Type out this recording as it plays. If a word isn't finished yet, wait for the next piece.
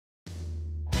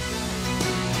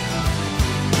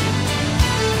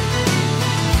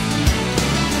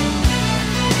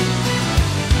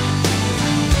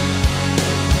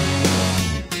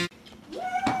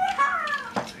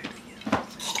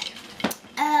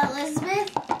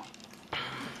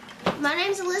My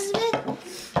name's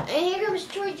Elizabeth, and here comes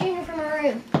Troy Jr. from our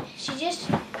room. She just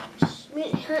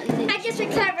went hunting. I just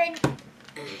recovered.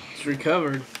 It's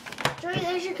recovered. Troy,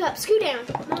 there's your cup. Scoot down.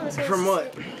 From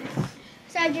what?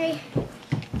 Surgery.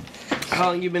 How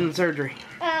long you been in surgery?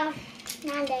 9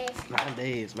 days. 9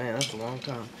 days, man, that's a long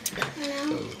time. I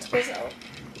know.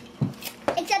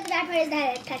 Except the doctor is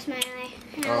that it touched my eye,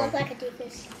 and I look like a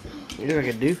doofus. You look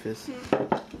like a doofus.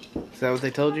 Is that what they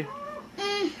told you?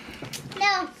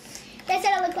 No, they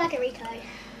said I look like a retard.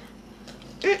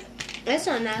 That's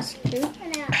not nice. I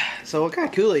know. So what kind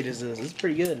of Kool-Aid is this? It's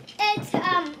pretty good. It's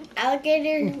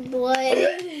alligator blood.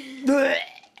 It's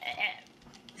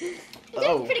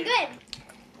pretty good.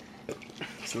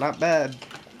 It's not bad.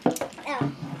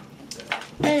 Oh.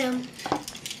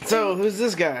 So who's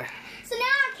this guy? So now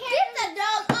I can't get the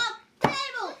dog off the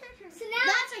table. So now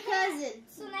that's her cousin.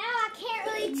 So now I can't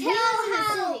really tell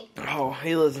how. Oh,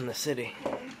 he lives in the city.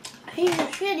 He's a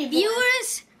shitty boy.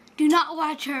 Viewers, do not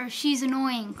watch her. She's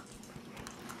annoying.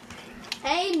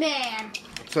 Hey man.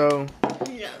 So.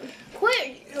 No.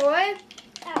 Quit, Troy.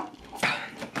 Oh.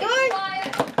 George.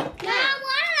 No,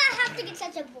 why did I have to get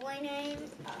such a boy name?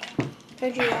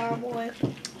 Because you are a boy.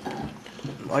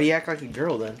 Why do you act like a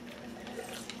girl then?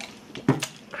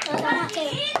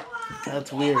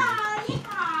 That's weird.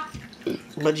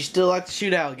 But you still like to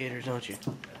shoot alligators, don't you?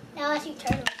 No, I shoot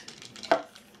turtles.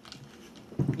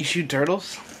 You shoot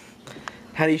turtles?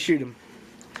 How do you shoot them?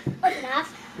 With a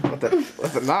knife.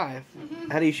 With a knife?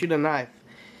 How do you shoot a knife?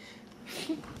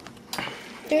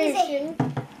 Easy.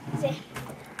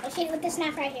 I shoot it with this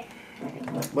knife right here.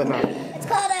 What knife? It's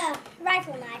called a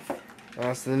rifle knife.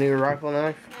 That's the new rifle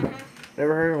knife?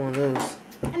 Never heard of one of those.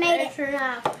 I made it for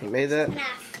knife. You made that?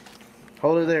 Knife.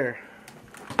 Hold it there.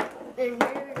 And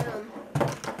here it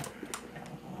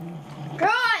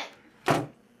Troy!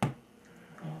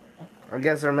 I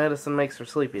guess our medicine makes her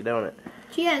sleepy, don't it?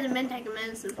 She hasn't been taking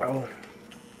medicine. Oh.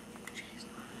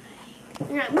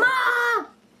 You're like, Mom!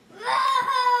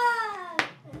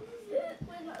 Where's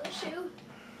my other shoe?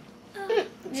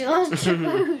 You lost your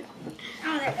food.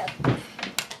 Oh, there it goes.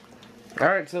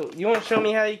 Alright, so you want to show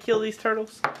me how you kill these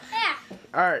turtles? Yeah.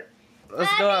 Alright,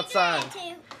 let's go outside.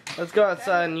 Let's go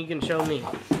outside and you can show me.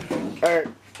 Alright,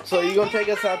 so you're going to take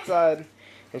us outside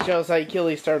and show us how you kill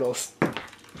these turtles.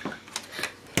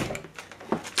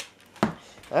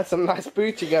 That's some nice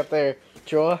boots you got there,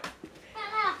 Troy.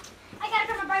 I got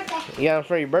it for my birthday. You got them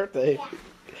for your birthday? Yeah.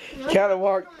 You kind of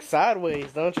walk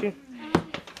sideways, don't you?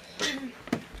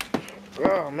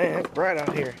 Oh man, it's bright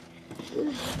out here.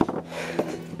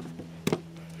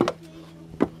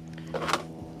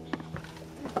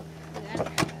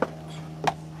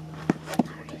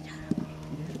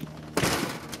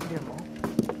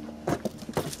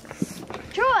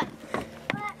 Troy!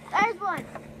 There's one.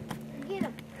 Get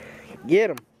him. Get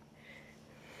him.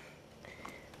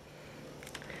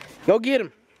 Go get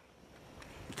him.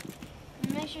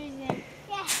 Make sure he's in.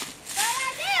 Yeah. What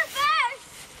I do first?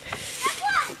 Guess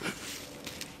what?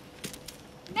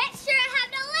 Make sure I have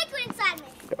no liquid inside me.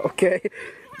 Okay.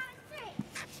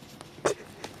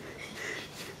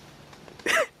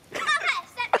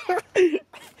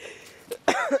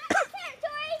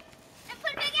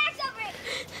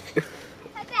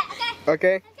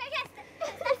 Okay. Okay,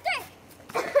 that's 3.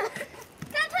 Come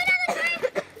put another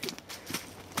 3.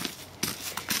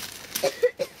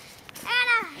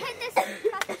 And hit this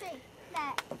across the tree.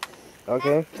 That.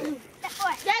 Okay. That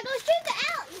 4. Yeah, go shoot the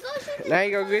out. Go shoot the Now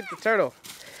you go get the turtle.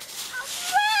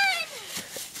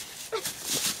 Run!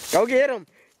 Go get him.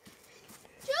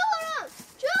 Shoot him!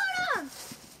 Shoot him!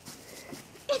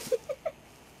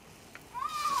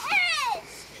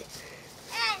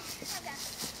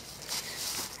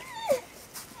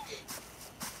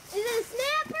 Is it a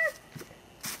snapper?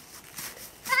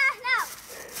 No.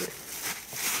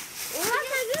 Well, that's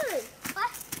not good.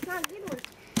 What? Not a good one.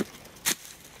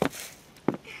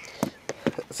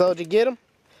 So did you get him?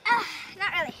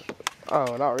 Not really.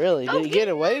 Oh, not really. Did he get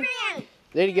away?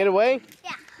 Did he get away?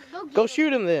 Yeah. Go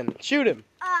shoot him then. Shoot him.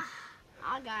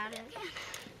 I got it. No,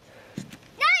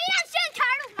 you don't shoot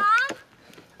turtles, Mom.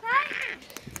 Right?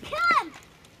 Kill him.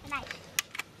 Nice.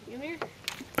 Come here.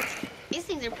 These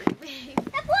things are pretty big.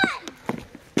 That's one.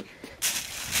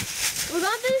 We're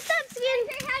going through the steps again.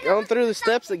 Going through the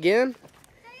steps again? So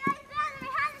you guys found them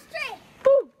behind this tree.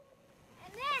 Woo.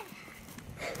 And then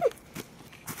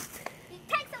you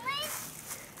take the leaves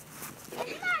and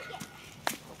you mark it.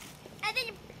 And then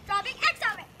you draw a big X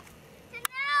over it. So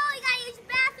now you gotta use the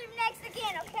bathroom next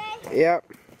again, okay? Yep.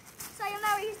 So you'll know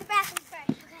where to use the bathroom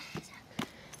first.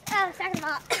 Okay. Second of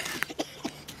all.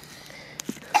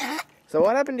 So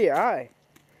what happened to your eye?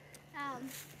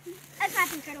 A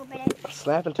snapping turtle bit it.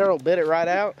 Snapping turtle bit it right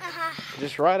out? Uh-huh.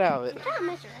 Just right out of it. I'm trying to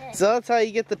measure it. So that's how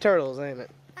you get the turtles, ain't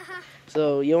it? Uh-huh.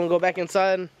 So you want to go back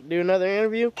inside and do another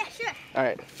interview? Yeah, sure.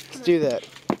 Alright, let's do that.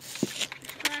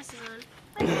 Glasses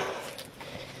on.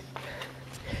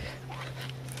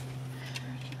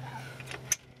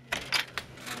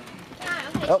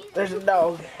 Oh, there's a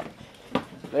dog.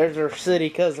 There's our city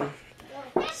cousin.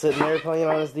 Sitting there playing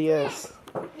on his DS.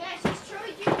 Yes, it's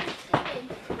Troy Jr. twin.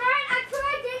 Alright, I'm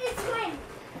Troy Jr. twin.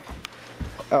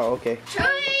 Oh, okay.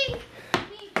 Troy!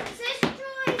 This is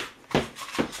Troy.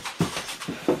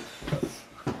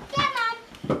 Yeah, Mom.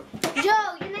 Joe,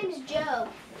 your name is Joe.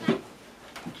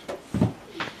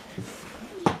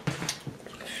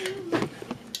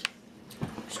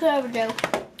 Scoot over, Joe.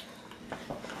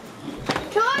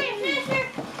 Troy, your sister,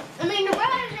 your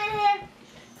brother's in here,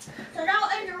 so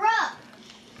don't interrupt.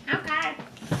 Okay.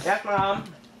 Yes, Mom.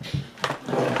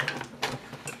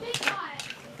 Be quiet.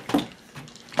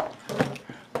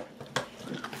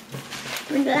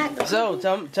 So,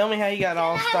 tell me how you got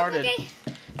all started.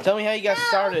 Tell me how you got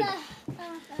started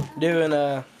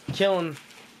doing, killing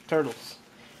turtles.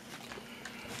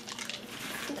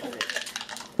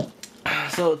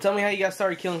 So, tell me how you got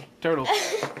started killing turtles.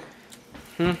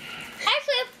 Actually,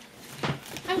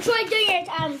 I'm Troy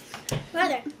Jr.'s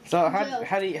brother. So,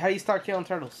 how do you start killing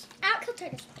turtles? I don't kill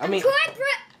turtles. I mean,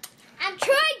 I'm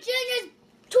Troy Jr.'s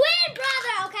twin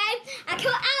brother, okay? I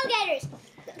kill alligators.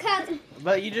 Because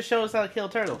but you just showed us how to kill a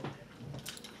turtle.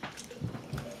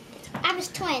 I'm his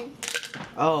twin.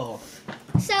 Oh.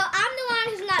 So I'm the one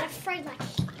who's not afraid like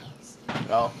he is.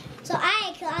 Oh. So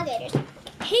I kill alligators.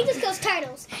 He just kills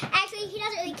turtles. Actually, he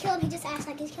doesn't really kill them. He just acts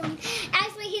like he's killing them.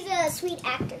 Actually, he's a sweet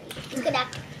actor. He's a good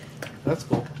actor. That's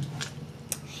cool.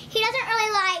 He doesn't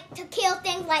really like to kill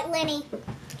things like Lenny.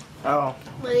 Oh.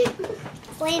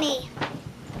 Lenny.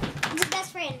 He's his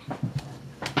best friend.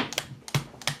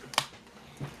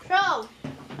 So,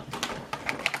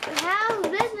 how's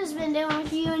business been doing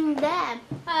with you and your dad?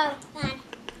 Oh, fine.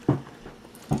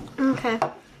 Okay. Is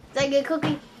that a good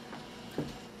cookie?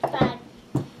 Fine.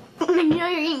 You know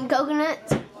you're eating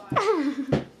coconuts.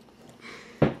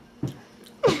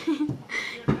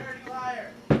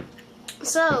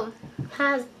 So,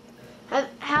 how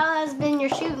has been your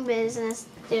shooting business,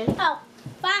 dude? Oh,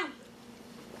 fine.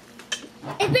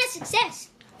 It's been a success.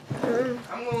 I'm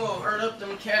gonna go herd up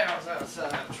them cows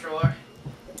outside, Troy.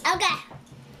 Okay.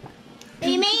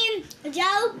 You mean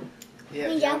Joe? Yeah.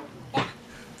 Me, Joe? Yeah.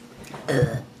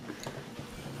 I'm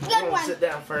Good gonna one. sit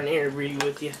down for an interview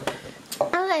with you.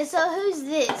 Okay, so who's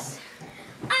this?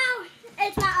 Oh,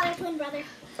 it's my other twin brother.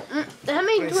 How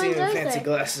many I see twins them are fancy there?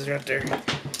 glasses right there. Oh, you want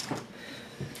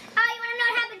to know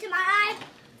what happened to my eye?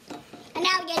 An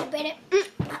alligator bit it.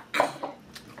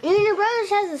 You and your brothers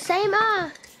has the same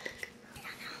eye.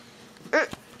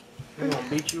 I'm gonna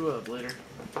beat you up later.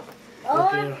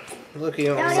 Oh, Look at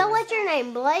you. So what's your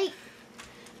name, Blake?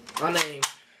 My name.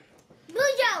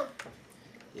 Billy Joe.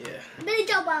 Yeah. Billy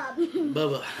Joe Bob.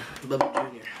 Bubba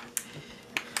Jr.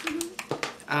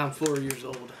 I'm 4 years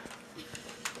old.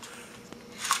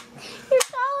 You're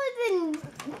taller than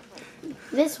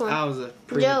this one. I was a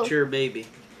premature baby.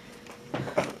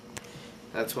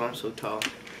 That's why I'm so tall.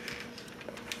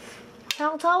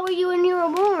 How tall were you when you were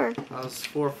born? I was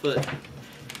 4 foot.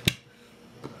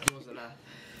 Wasn't I?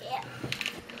 Yeah.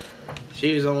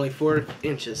 She was only 4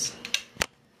 inches.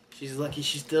 She's lucky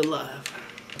she's still alive.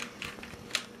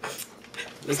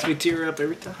 Makes me tear up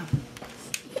every time.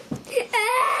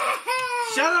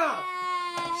 Shut up!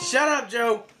 Shut up,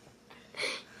 Joe!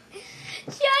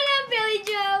 Shut up, Billy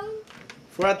Joe.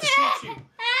 Before I have to shoot you.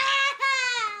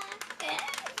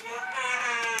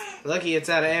 Lucky it's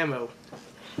out of ammo.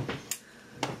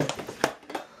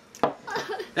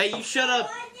 Hey, you shut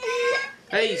up.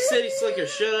 Hey, you city slicker,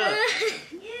 shut up.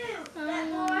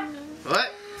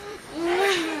 What?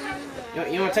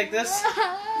 You want to take this?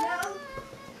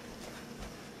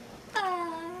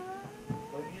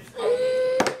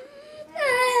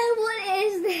 What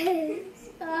is this?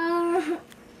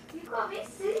 You call me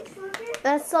city slicker?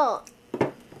 That's salt.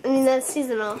 I mean, that's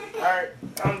seasonal. Alright,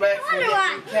 I'm back from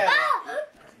getting them cattle. Oh!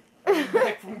 I'm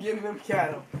back from getting them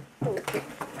cattle.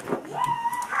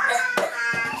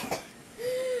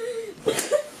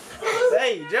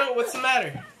 Hey, Joe, what's the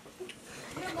matter?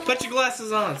 Put your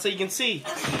glasses on so you can see.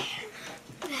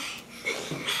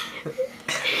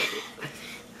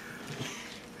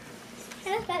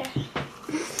 That's better.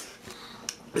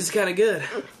 This is kind of good.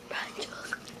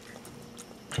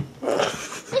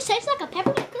 This tastes like a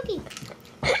peppermint cookie.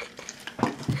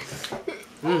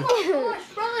 Oh,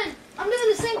 Brian, I'm doing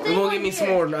the same We're gonna give me some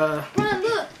more, Brian,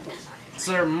 look.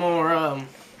 some more,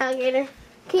 Alligator.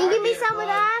 Can you give me some of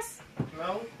that?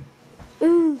 No.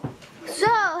 Ooh. So,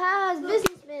 how has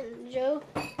business been, Joe?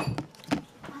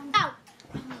 Oh,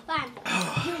 fine.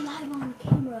 You're live on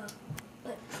camera,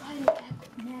 but try to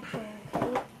act natural,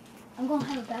 okay? I'm gonna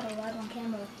have a battle live on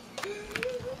camera.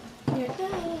 Here it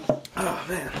goes. Oh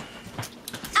man.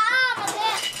 Ah, my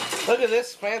lip. Look at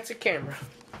this fancy camera.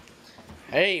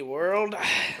 Hey world,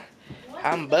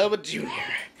 I'm Bubba Jr.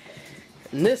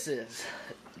 And this is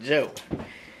Joe,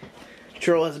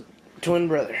 Troy's twin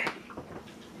brother.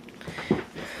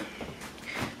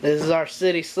 This is our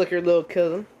city slicker little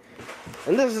cousin.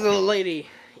 And this is a lady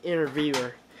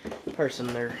interviewer person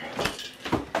there.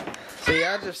 See,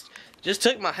 I just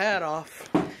took my hat off.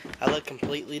 I look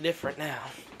completely different now.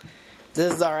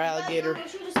 This is our alligator.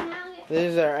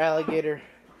 This is our alligator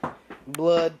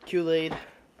blood Kool-Aid.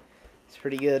 It's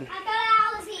pretty good. I thought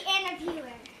I was the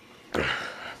interviewer.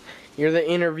 You're the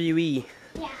interviewee.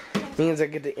 Yeah. Means I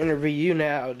get to interview you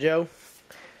now, Joe.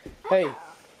 Hey,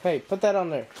 hey, put that on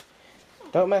there.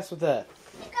 Don't mess with that.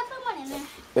 I put one in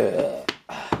there.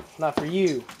 Not for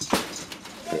you.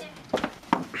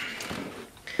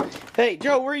 Hey,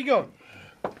 Joe, where are you going?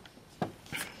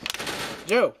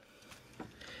 Joe.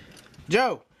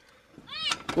 Joe.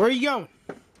 Where are you going?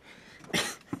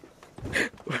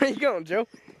 Where are you going, Joe?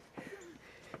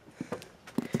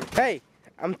 Hey,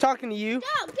 I'm talking to you.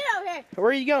 Joe, get over here.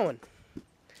 Where are you going?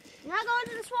 I'm not going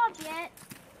to the swamp yet.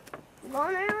 I'm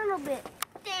going there a little bit.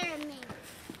 Damn me.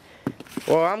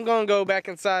 Well, I'm going to go back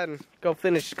inside and go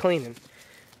finish cleaning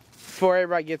before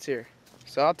everybody gets here.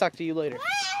 So I'll talk to you later.